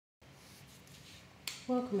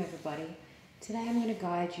Welcome everybody. Today I'm going to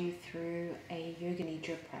guide you through a Yoga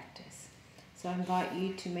Nidra practice. So I invite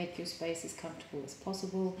you to make your space as comfortable as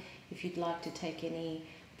possible. If you'd like to take any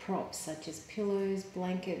props such as pillows,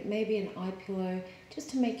 blanket, maybe an eye pillow, just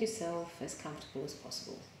to make yourself as comfortable as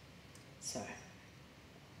possible. So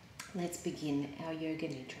let's begin our Yoga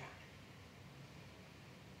Nidra.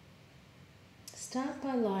 Start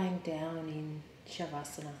by lying down in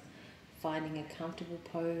Shavasana, finding a comfortable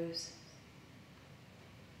pose.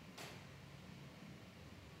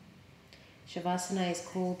 Shavasana is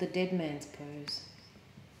called the dead man's pose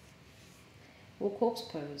or corpse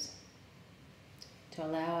pose, to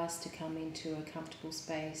allow us to come into a comfortable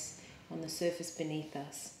space on the surface beneath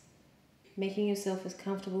us, making yourself as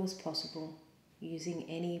comfortable as possible, using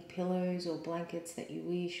any pillows or blankets that you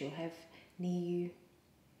wish or have near you,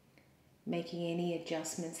 making any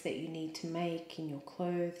adjustments that you need to make in your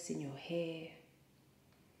clothes, in your hair,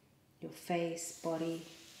 your face, body,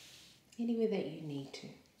 anywhere that you need to.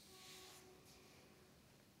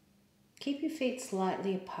 Keep your feet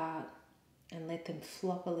slightly apart and let them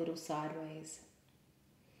flop a little sideways.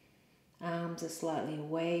 Arms are slightly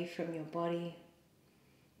away from your body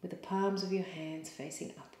with the palms of your hands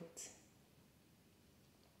facing upwards.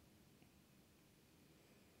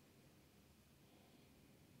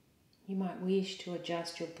 You might wish to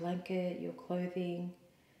adjust your blanket, your clothing,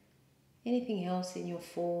 anything else in your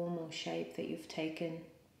form or shape that you've taken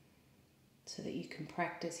so that you can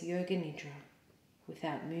practice Yoga Nidra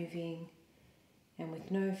without moving and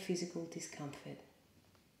with no physical discomfort.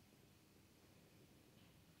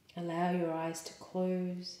 Allow your eyes to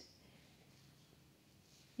close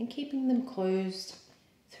and keeping them closed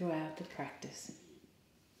throughout the practice.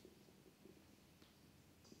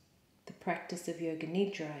 The practice of Yoga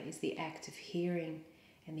Nidra is the act of hearing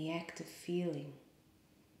and the act of feeling.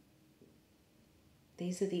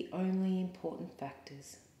 These are the only important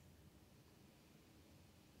factors.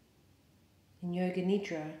 In Yoga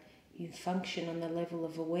Nidra, you function on the level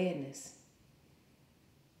of awareness,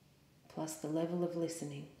 plus the level of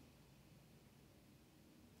listening.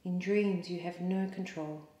 In dreams, you have no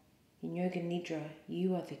control. In Yoga Nidra,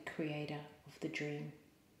 you are the creator of the dream.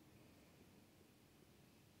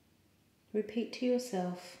 Repeat to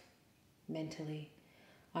yourself mentally,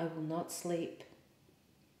 I will not sleep.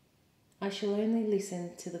 I shall only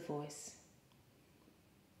listen to the voice.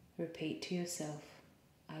 Repeat to yourself,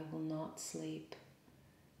 I will not sleep.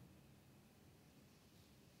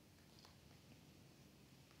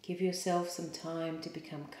 Give yourself some time to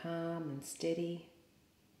become calm and steady.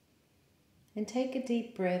 And take a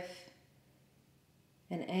deep breath.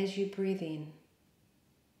 And as you breathe in,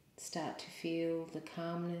 start to feel the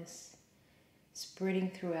calmness spreading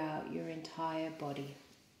throughout your entire body.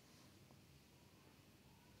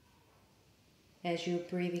 As you're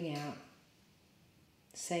breathing out,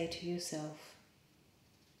 say to yourself,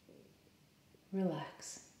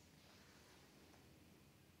 relax.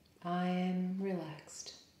 I am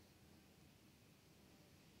relaxed.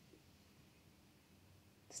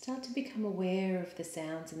 Start to become aware of the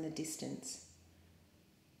sounds in the distance.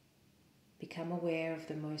 Become aware of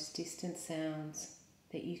the most distant sounds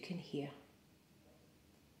that you can hear.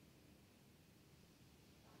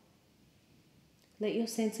 Let your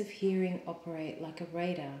sense of hearing operate like a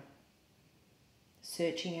radar,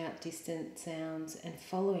 searching out distant sounds and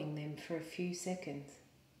following them for a few seconds.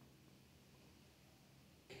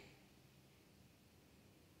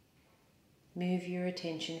 Move your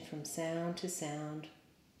attention from sound to sound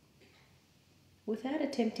without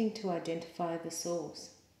attempting to identify the source.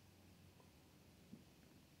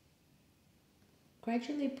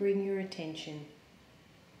 Gradually bring your attention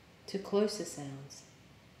to closer sounds,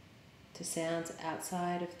 to sounds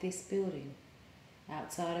outside of this building,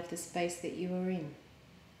 outside of the space that you are in,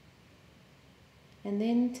 and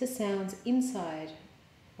then to sounds inside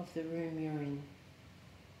of the room you're in.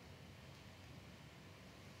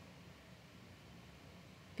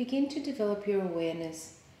 Begin to develop your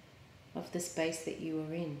awareness of the space that you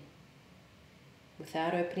are in.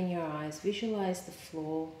 Without opening your eyes, visualize the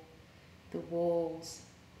floor, the walls,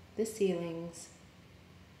 the ceilings,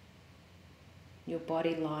 your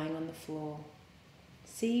body lying on the floor.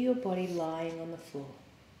 See your body lying on the floor.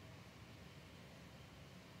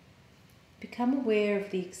 Become aware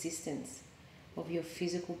of the existence of your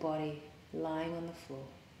physical body lying on the floor.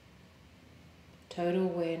 Total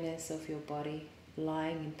awareness of your body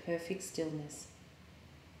lying in perfect stillness.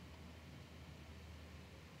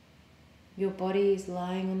 Your body is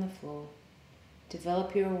lying on the floor.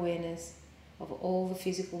 Develop your awareness of all the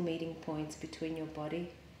physical meeting points between your body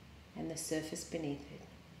and the surface beneath it.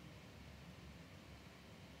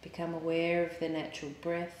 Become aware of the natural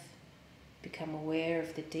breath Become aware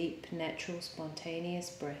of the deep, natural, spontaneous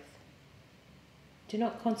breath. Do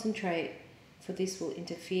not concentrate, for this will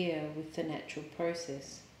interfere with the natural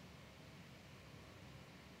process.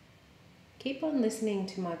 Keep on listening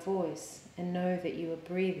to my voice and know that you are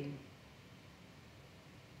breathing.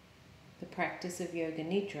 The practice of Yoga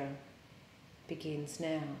Nidra begins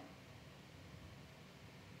now.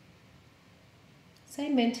 Say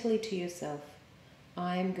mentally to yourself,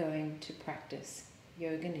 I am going to practice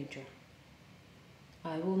Yoga Nidra.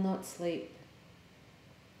 I will not sleep.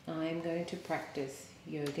 I am going to practice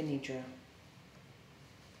Yoga Nidra.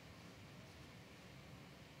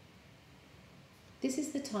 This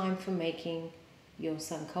is the time for making your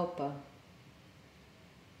sankalpa,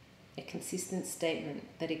 a consistent statement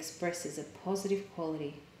that expresses a positive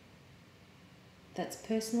quality that's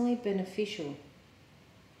personally beneficial.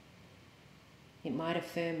 It might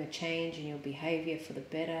affirm a change in your behavior for the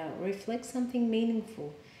better or reflect something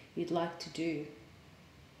meaningful you'd like to do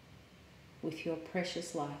with your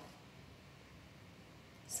precious life.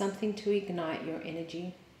 Something to ignite your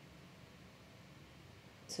energy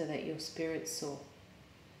so that your spirits soar.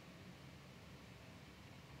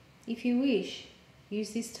 If you wish,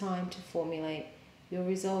 use this time to formulate your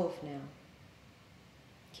resolve now.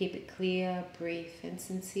 Keep it clear, brief, and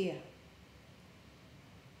sincere.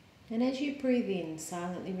 And as you breathe in,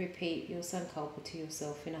 silently repeat your sankalpa to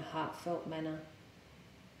yourself in a heartfelt manner.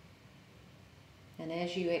 And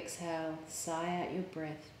as you exhale, sigh out your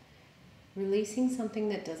breath, releasing something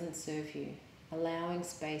that doesn't serve you, allowing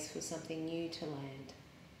space for something new to land.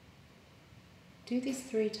 Do this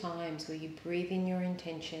 3 times where you breathe in your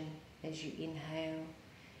intention as you inhale,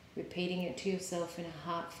 repeating it to yourself in a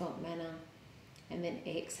heartfelt manner, and then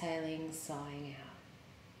exhaling, sighing out.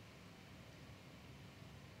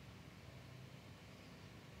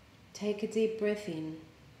 Take a deep breath in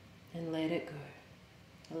and let it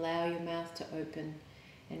go. Allow your mouth to open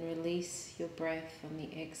and release your breath on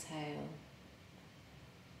the exhale.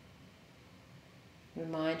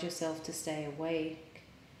 Remind yourself to stay awake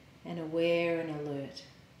and aware and alert.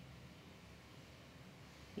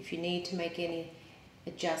 If you need to make any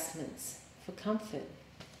adjustments for comfort,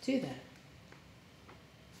 do that.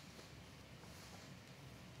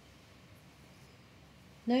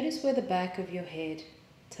 Notice where the back of your head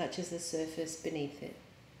touches the surface beneath it,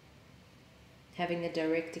 having a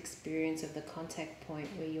direct experience of the contact point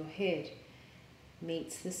where your head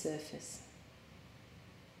meets the surface.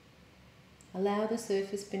 Allow the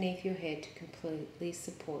surface beneath your head to completely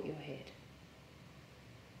support your head.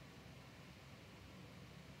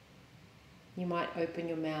 You might open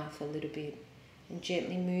your mouth a little bit and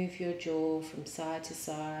gently move your jaw from side to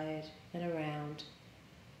side and around.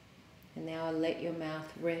 And now let your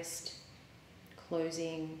mouth rest,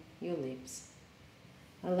 closing your lips,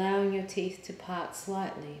 allowing your teeth to part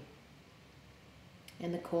slightly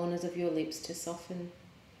and the corners of your lips to soften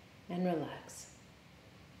and relax.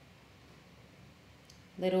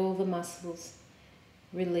 Let all the muscles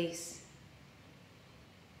release,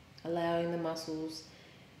 allowing the muscles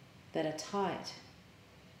that are tight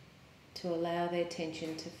to allow their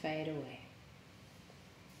tension to fade away.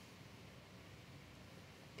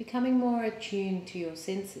 Becoming more attuned to your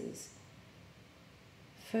senses,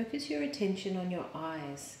 focus your attention on your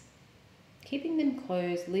eyes. Keeping them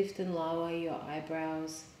closed, lift and lower your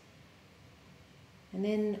eyebrows, and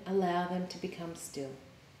then allow them to become still.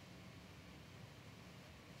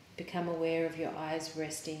 Become aware of your eyes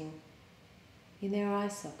resting in their eye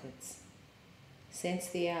sockets. Sense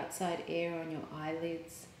the outside air on your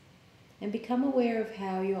eyelids and become aware of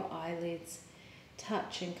how your eyelids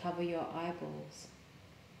touch and cover your eyeballs,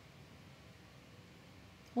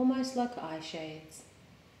 almost like eye shades.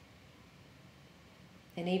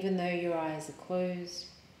 And even though your eyes are closed,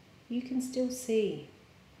 you can still see.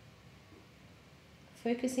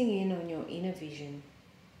 Focusing in on your inner vision.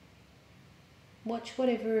 Watch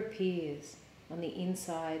whatever appears on the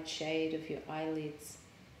inside shade of your eyelids,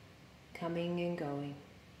 coming and going.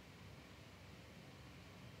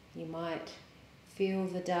 You might feel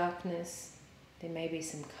the darkness. There may be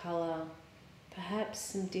some colour, perhaps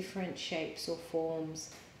some different shapes or forms.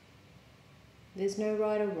 There's no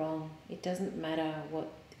right or wrong. It doesn't matter what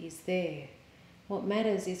is there. What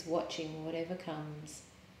matters is watching whatever comes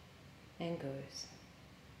and goes.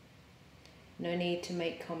 No need to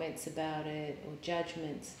make comments about it or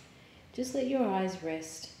judgments. Just let your eyes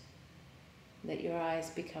rest. Let your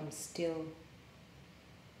eyes become still,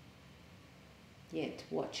 yet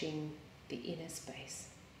watching the inner space.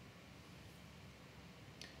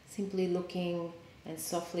 Simply looking and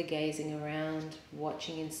softly gazing around,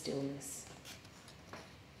 watching in stillness.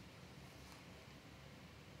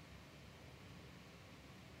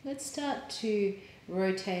 Let's start to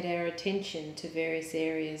rotate our attention to various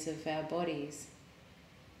areas of our bodies.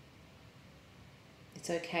 It's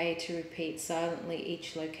okay to repeat silently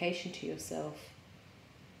each location to yourself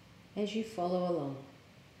as you follow along.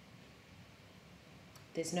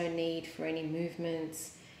 There's no need for any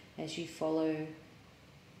movements as you follow.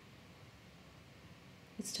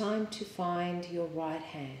 It's time to find your right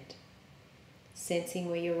hand, sensing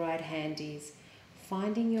where your right hand is,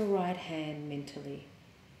 finding your right hand mentally,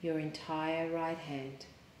 your entire right hand,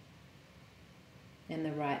 and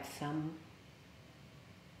the right thumb,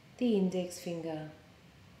 the index finger,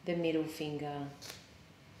 the middle finger,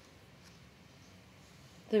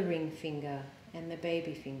 the ring finger and the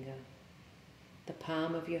baby finger, the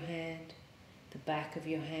palm of your hand, the back of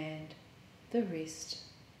your hand, the wrist,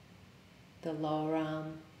 the lower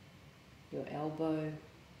arm, your elbow,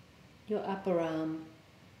 your upper arm,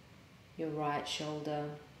 your right shoulder,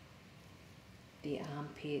 the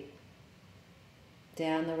armpit,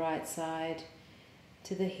 down the right side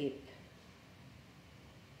to the hip,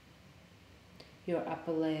 your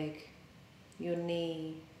upper leg, your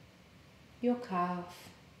knee, your calf,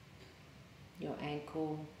 your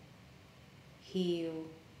ankle, heel,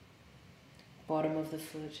 bottom of the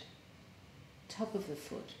foot, top of the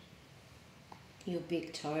foot, your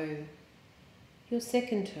big toe, your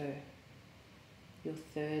second toe, your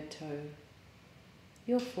third toe,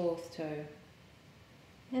 your fourth toe,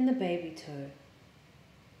 and the baby toe,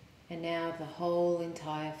 and now the whole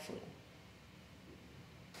entire foot.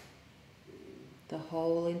 The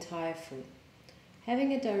whole entire foot,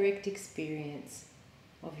 having a direct experience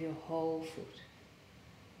of your whole foot.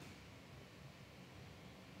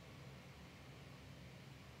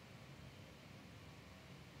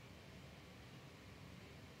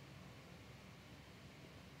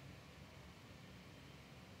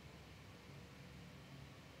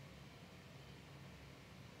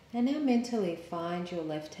 And now mentally find your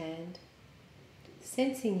left hand,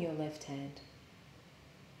 sensing your left hand,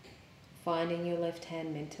 finding your left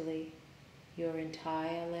hand mentally, your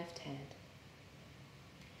entire left hand,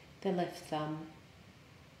 the left thumb,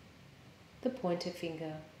 the pointer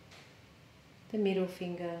finger, the middle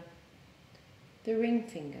finger, the ring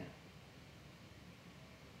finger,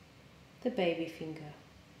 the baby finger,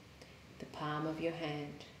 the palm of your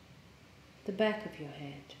hand, the back of your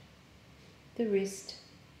hand, the wrist,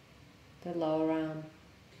 the lower arm,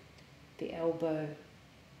 the elbow,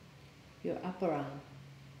 your upper arm,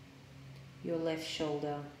 your left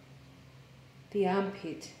shoulder, the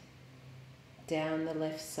armpit, down the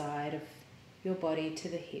left side of your body to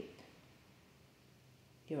the hip,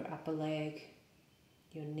 your upper leg,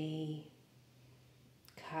 your knee,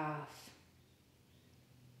 calf,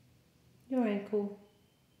 your ankle,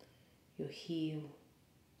 your heel,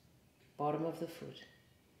 bottom of the foot,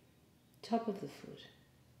 top of the foot,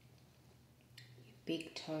 your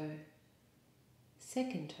big toe,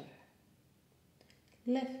 second toe,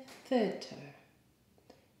 left third toe,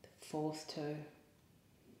 the fourth toe,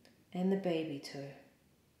 and the baby toe.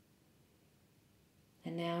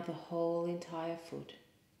 And now the whole entire foot,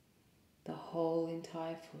 the whole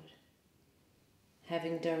entire foot,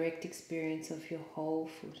 having direct experience of your whole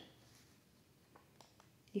foot.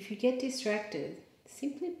 If you get distracted,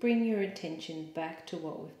 simply bring your attention back to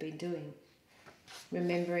what we've been doing,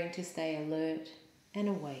 remembering to stay alert and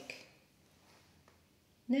awake.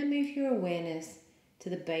 Now move your awareness to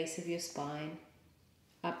the base of your spine,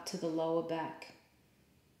 up to the lower back,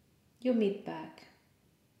 your mid back,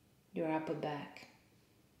 your upper back,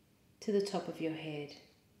 to the top of your head,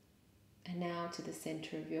 and now to the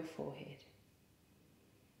center of your forehead.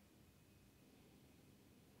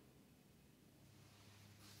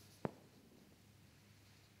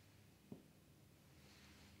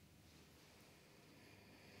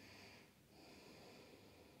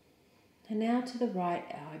 And now to the right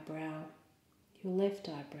eyebrow, your left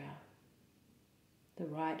eyebrow, the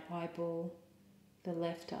right eyeball, the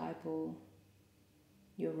left eyeball,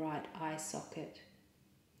 your right eye socket,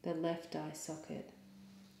 the left eye socket,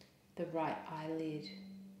 the right eyelid,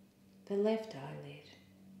 the left eyelid,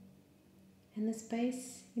 and the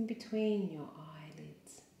space in between your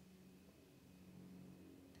eyelids,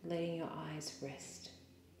 letting your eyes rest.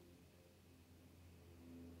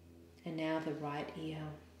 And now the right ear,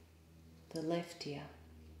 the left ear,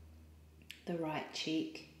 the right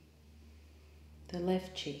cheek, the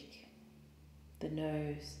left cheek, the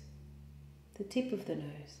nose, the tip of the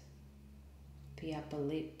nose, the upper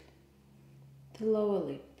lip, the lower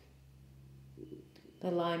lip,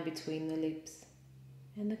 the line between the lips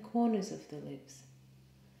and the corners of the lips,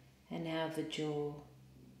 and now the jaw,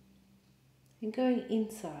 and going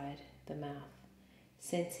inside the mouth,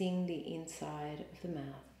 sensing the inside of the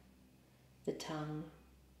mouth, the tongue,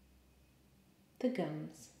 the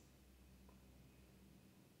gums,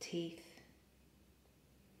 teeth,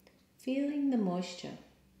 feeling the moisture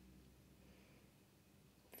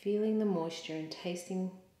and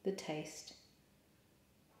tasting the taste.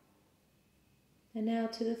 And now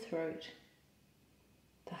to the throat,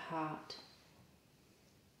 the heart,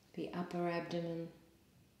 the upper abdomen,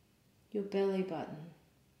 your belly button,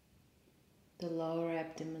 the lower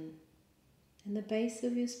abdomen, and the base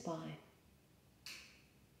of your spine.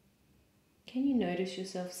 Can you notice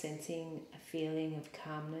yourself sensing a feeling of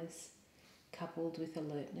calmness coupled with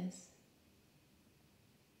alertness?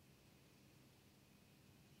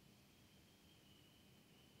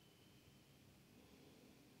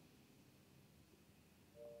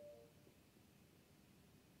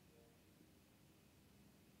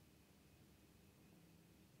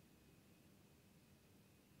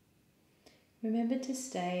 Remember to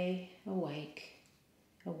stay awake,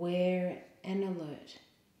 aware and alert.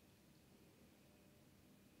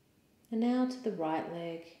 And now to the right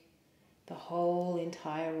leg, the whole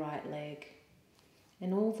entire right leg,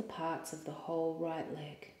 and all the parts of the whole right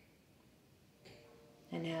leg.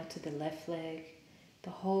 And now to the left leg,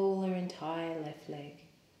 the whole or entire left leg,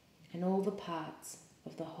 and all the parts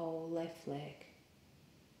of the whole left leg.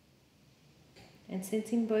 And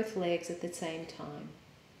sensing both legs at the same time.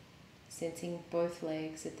 Sensing both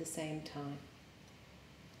legs at the same time.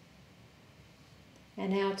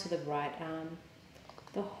 And now to the right arm,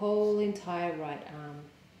 the whole entire right arm,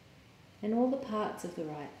 and all the parts of the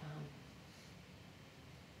right arm.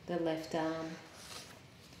 The left arm,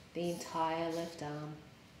 the entire left arm,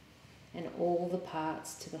 and all the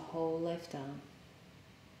parts to the whole left arm.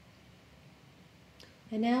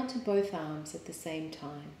 And now to both arms at the same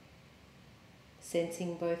time,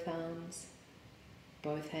 sensing both arms,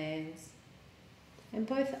 both hands, and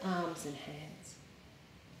both arms and hands.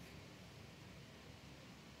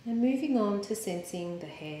 And moving on to sensing the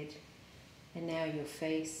head, and now your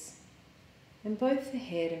face, and both the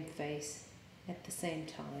head and face at the same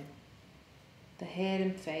time. The head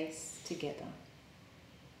and face together.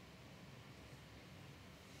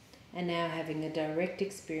 And now having a direct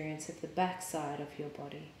experience of the back side of your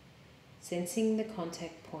body, sensing the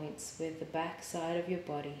contact points where the back side of your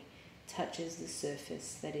body touches the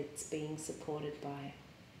surface that it's being supported by.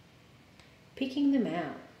 Picking them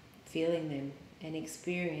out, feeling them, and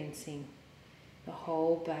experiencing the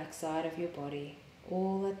whole back side of your body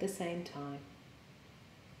all at the same time.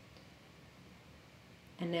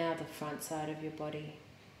 And now the front side of your body,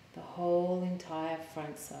 the whole entire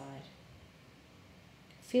front side.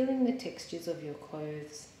 Feeling the textures of your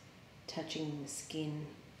clothes touching the skin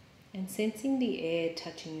and sensing the air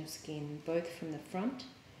touching your skin both from the front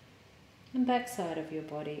and back side of your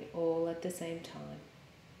body all at the same time.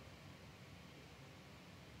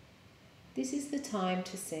 This is the time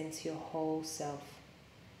to sense your whole self,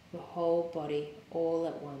 your whole body all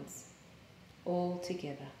at once, all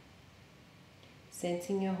together.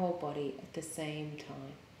 Sensing your whole body at the same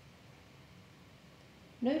time.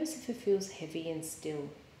 Notice if it feels heavy and still,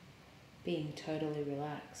 being totally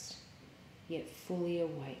relaxed, yet fully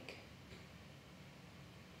awake.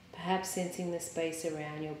 Perhaps sensing the space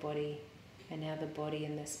around your body and now the body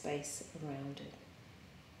and the space around it.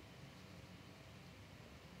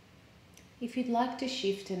 If you'd like to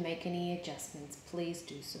shift and make any adjustments, please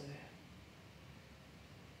do so.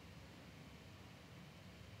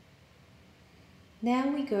 Now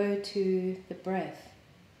we go to the breath.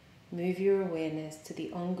 Move your awareness to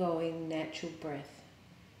the ongoing natural breath.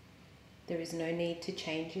 There is no need to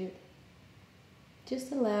change it.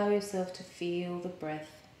 Just allow yourself to feel the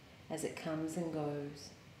breath as it comes and goes,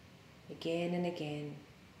 again and again.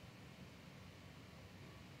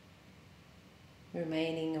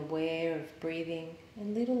 Remaining aware of breathing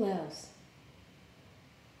and little else.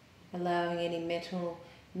 Allowing any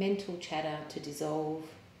mental chatter to dissolve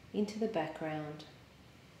into the background.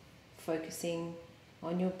 Focusing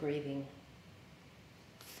on your breathing.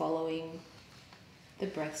 Following the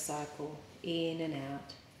breath cycle in and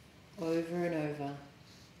out, over and over.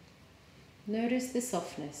 Notice the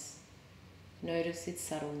softness. Notice its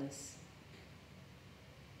subtleness.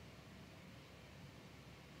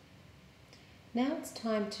 Now it's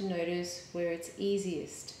time to notice where it's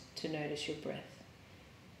easiest to notice your breath.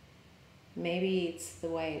 Maybe it's the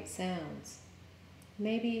way it sounds.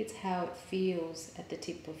 Maybe it's how it feels at the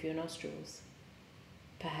tip of your nostrils.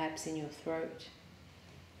 Perhaps in your throat.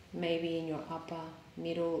 Maybe in your upper,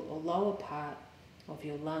 middle or lower part of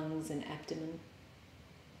your lungs and abdomen.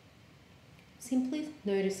 Simply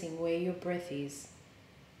noticing where your breath is,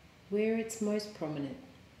 where it's most prominent.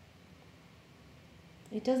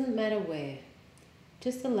 It doesn't matter where,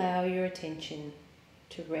 Just allow your attention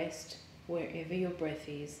to rest wherever your breath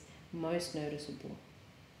is most noticeable.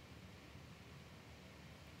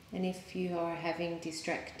 And if you are having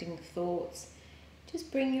distracting thoughts,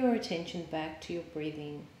 just bring your attention back to your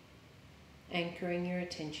breathing, anchoring your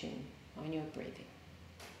attention on your breathing.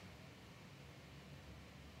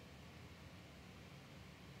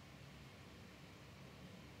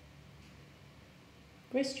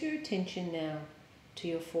 Rest your attention now to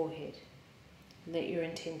your forehead. Let your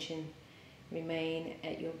attention remain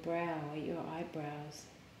at your brow, at your eyebrows.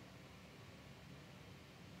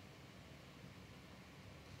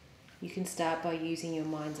 You can start by using your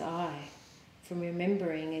mind's eye, from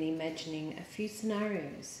remembering and imagining a few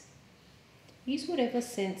scenarios. Use whatever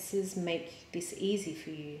senses make this easy for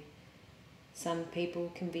you. Some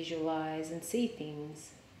people can visualize and see things,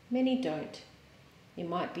 many don't. It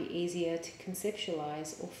might be easier to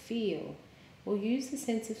conceptualize or feel, or use the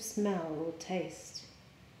sense of smell or taste.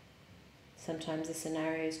 Sometimes the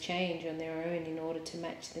scenarios change on their own in order to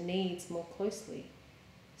match the needs more closely.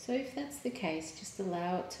 So if that's the case, just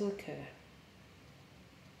allow it to occur.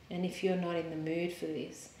 And if you're not in the mood for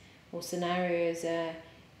this, or scenarios are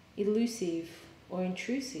elusive or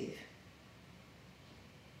intrusive,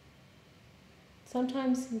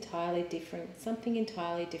 something entirely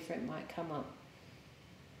different might come up.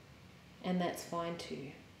 And that's fine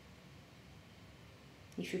too.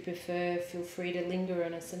 If you prefer, feel free to linger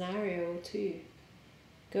on a scenario or two.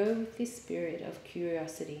 Go with this spirit of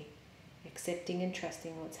curiosity, accepting and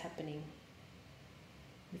trusting what's happening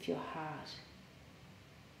with your heart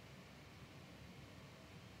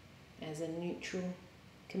as a neutral,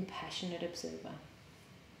 compassionate observer.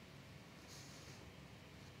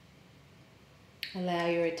 Allow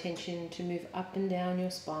your attention to move up and down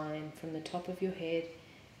your spine from the top of your head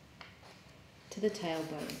to the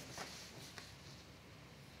tailbone.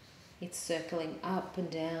 It's circling up and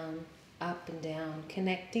down,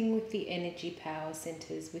 connecting with the energy power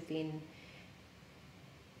centers within.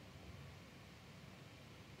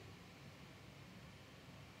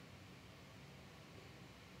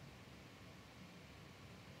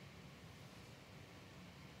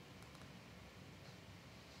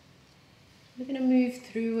 We're going to move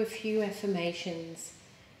through a few affirmations.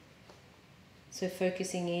 So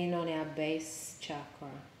focusing in on our base chakra,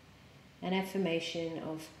 an affirmation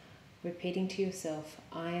of repeating to yourself,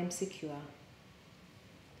 I am secure,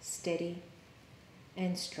 steady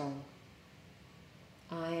and strong.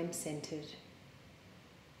 I am centered.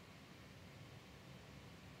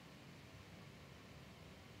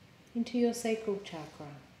 Into your sacral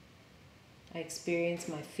chakra, I experience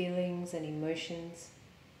my feelings and emotions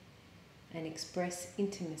and express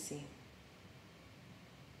intimacy.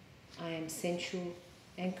 I am sensual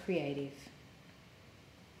and creative.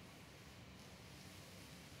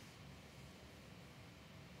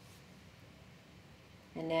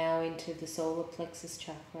 And now into the solar plexus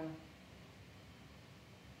chakra.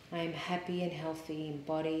 I am happy and healthy in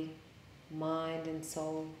body, mind and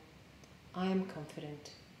soul. I am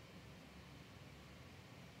confident.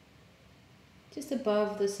 Just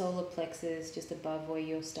above the solar plexus, just above where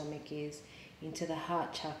your stomach is, into the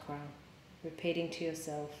heart chakra, repeating to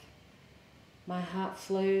yourself, my heart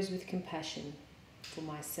flows with compassion for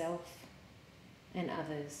myself and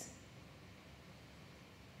others.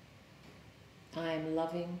 I am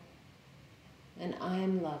loving and I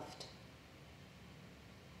am loved.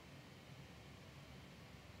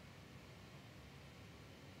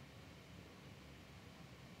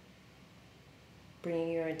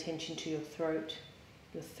 Bringing your attention to your throat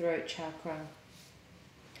chakra.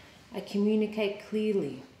 I communicate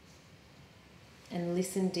clearly and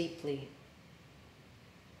listen deeply.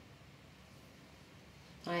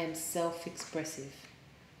 I am self-expressive.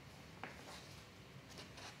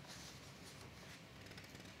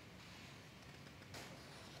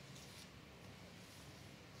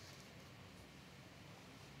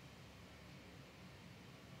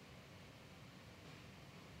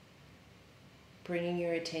 Bringing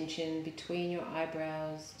your attention between your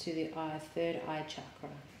eyebrows to the third eye chakra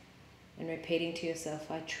and repeating to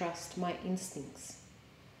yourself, I trust my instincts.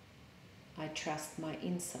 I trust my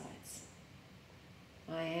insights.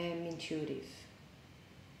 I am intuitive.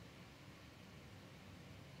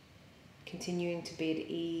 Continuing to be at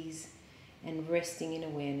ease and resting in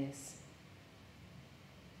awareness.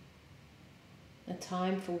 A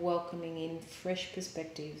time for welcoming in fresh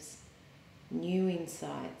perspectives, new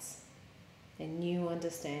insights, and new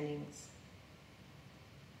understandings.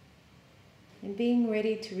 And being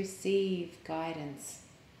ready to receive guidance,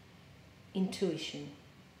 intuition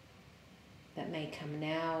that may come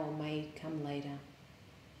now or may come later.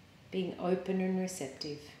 Being open and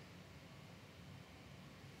receptive.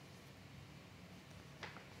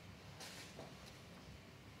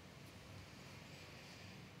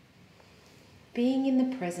 Being in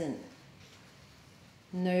the present,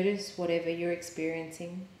 notice whatever you're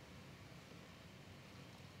experiencing.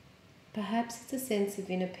 Perhaps it's a sense of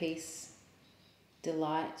inner peace,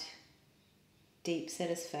 delight, deep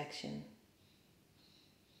satisfaction.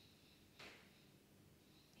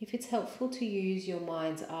 If it's helpful to use your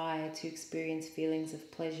mind's eye to experience feelings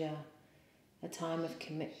of pleasure, a time of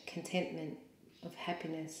contentment, of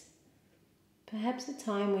happiness, perhaps a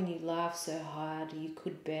time when you laugh so hard you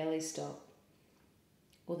could barely stop,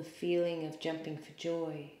 or the feeling of jumping for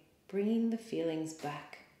joy, bringing the feelings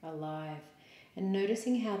back alive and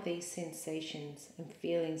noticing how these sensations and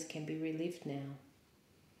feelings can be relived now.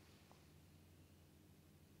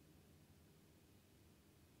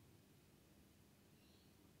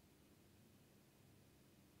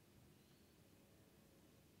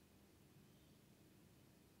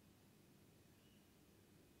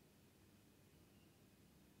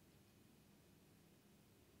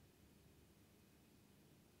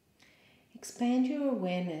 Expand your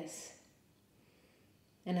awareness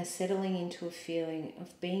and are settling into a feeling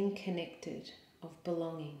of being connected, of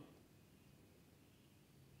belonging.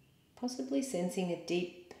 Possibly sensing a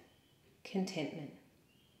deep contentment,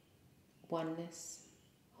 oneness,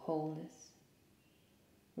 wholeness,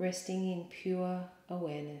 resting in pure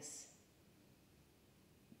awareness.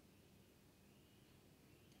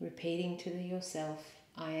 Repeating to yourself,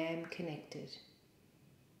 I am connected.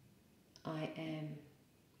 I am.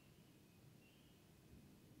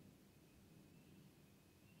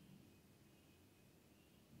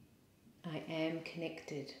 I am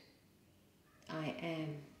connected. I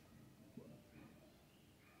am.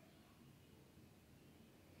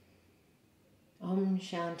 Om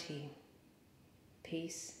Shanti.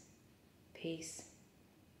 Peace, peace,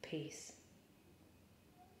 peace.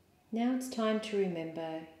 Now it's time to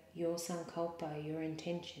remember your sankalpa, your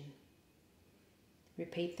intention.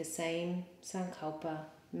 Repeat the same sankalpa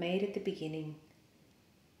made at the beginning.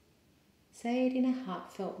 Say it in a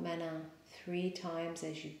heartfelt manner 3 times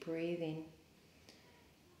as you breathe in,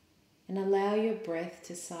 and allow your breath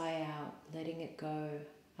to sigh out, letting it go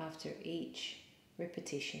after each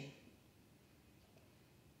repetition.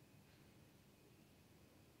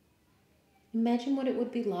 Imagine what it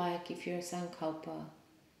would be like if your sankalpa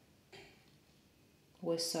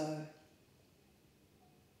were so.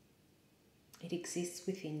 It exists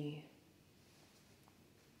within you.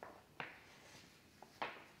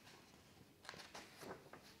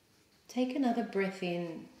 Take another breath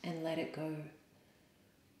in and let it go,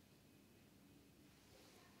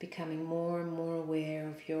 becoming more and more aware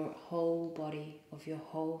of your whole body, of your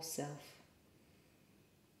whole self.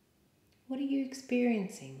 What are you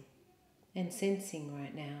experiencing and sensing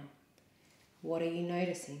right now? What are you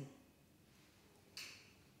noticing?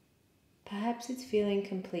 Perhaps it's feeling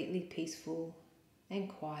completely peaceful and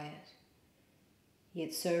quiet,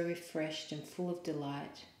 yet so refreshed and full of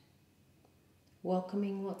delight,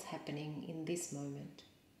 welcoming what's happening in this moment.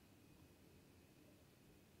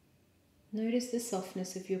 Notice the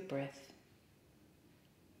softness of your breath,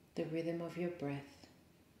 the rhythm of your breath,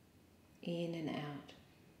 in and out,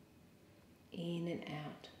 in and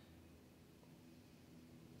out.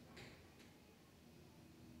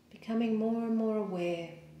 Becoming more and more aware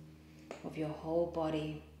of your whole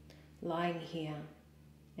body lying here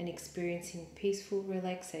and experiencing peaceful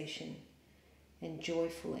relaxation and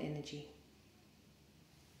joyful energy.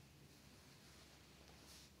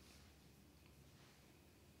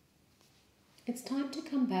 It's time to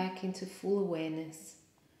come back into full awareness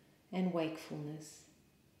and wakefulness,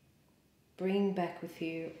 bringing back with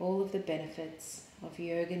you all of the benefits of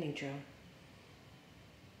Yoga Nidra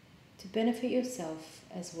to benefit yourself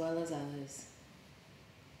as well as others.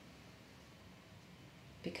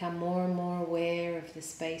 Become more and more aware of the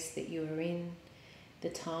space that you are in, the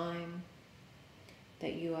time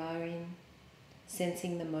that you are in,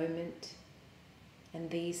 sensing the moment and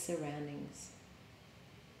these surroundings.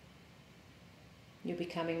 You're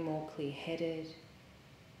becoming more clear-headed,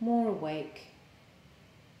 more awake,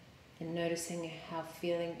 and noticing how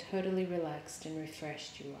feeling totally relaxed and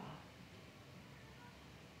refreshed you are.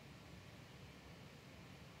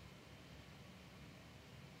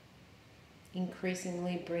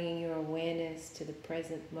 Increasingly bringing your awareness to the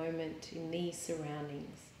present moment in these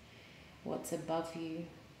surroundings. What's above you,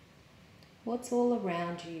 what's all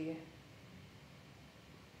around you,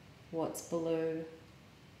 what's below,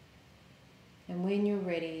 and when you're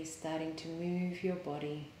ready, starting to move your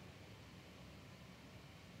body.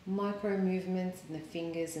 Micro movements in the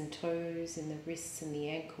fingers and toes, in the wrists and the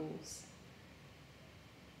ankles.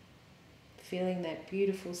 Feeling that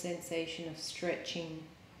beautiful sensation of stretching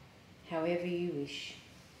however you wish.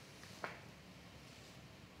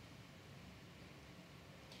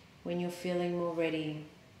 When you're feeling more ready,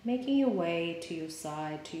 making your way to your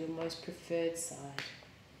side, to your most preferred side.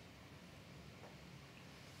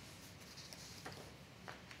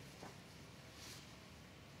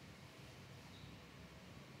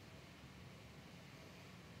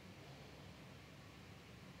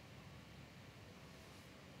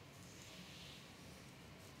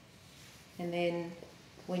 And then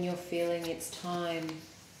when you're feeling it's time,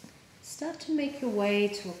 start to make your way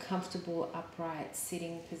to a comfortable upright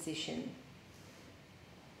sitting position.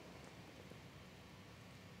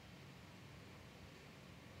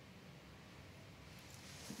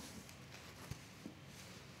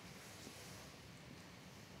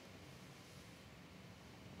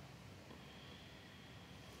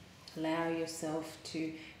 Allow yourself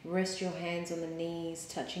to rest your hands on the knees,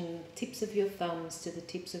 touching the tips of your thumbs to the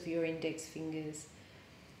tips of your index fingers,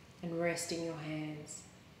 and resting your hands,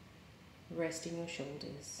 resting your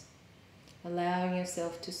shoulders. Allowing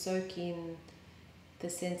yourself to soak in the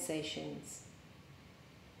sensations.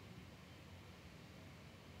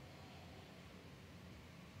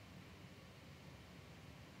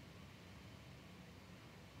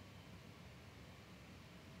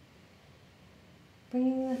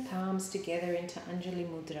 Bringing the palms together into Anjali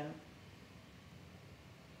Mudra.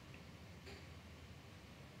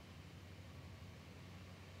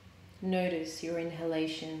 Notice your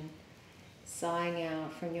inhalation, sighing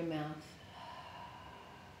out from your mouth.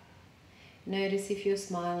 Notice if you're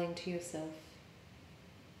smiling to yourself.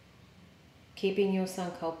 Keeping your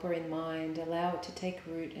sankalpa in mind, allow it to take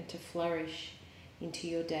root and to flourish into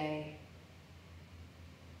your day.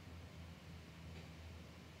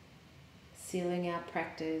 Sealing our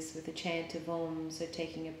practice with a chant of Om, so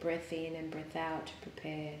taking a breath in and breath out to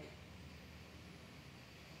prepare.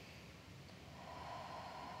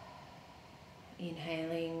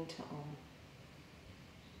 Inhaling to Om.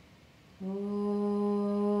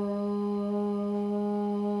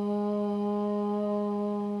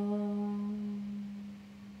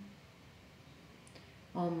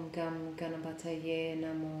 Om Gam Ganapataye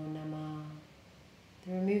Namo Namah.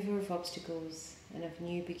 The remover of obstacles and of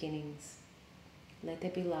new beginnings. Let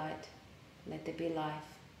there be light, let there be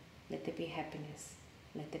life, let there be happiness,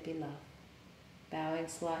 let there be love. Bowing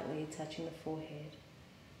slightly, touching the forehead.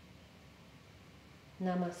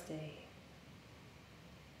 Namaste.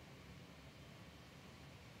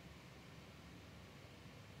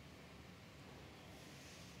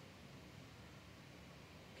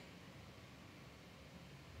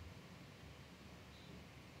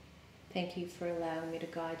 Thank you for allowing me to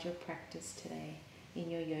guide your practice today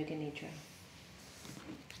in your Yoga Nidra.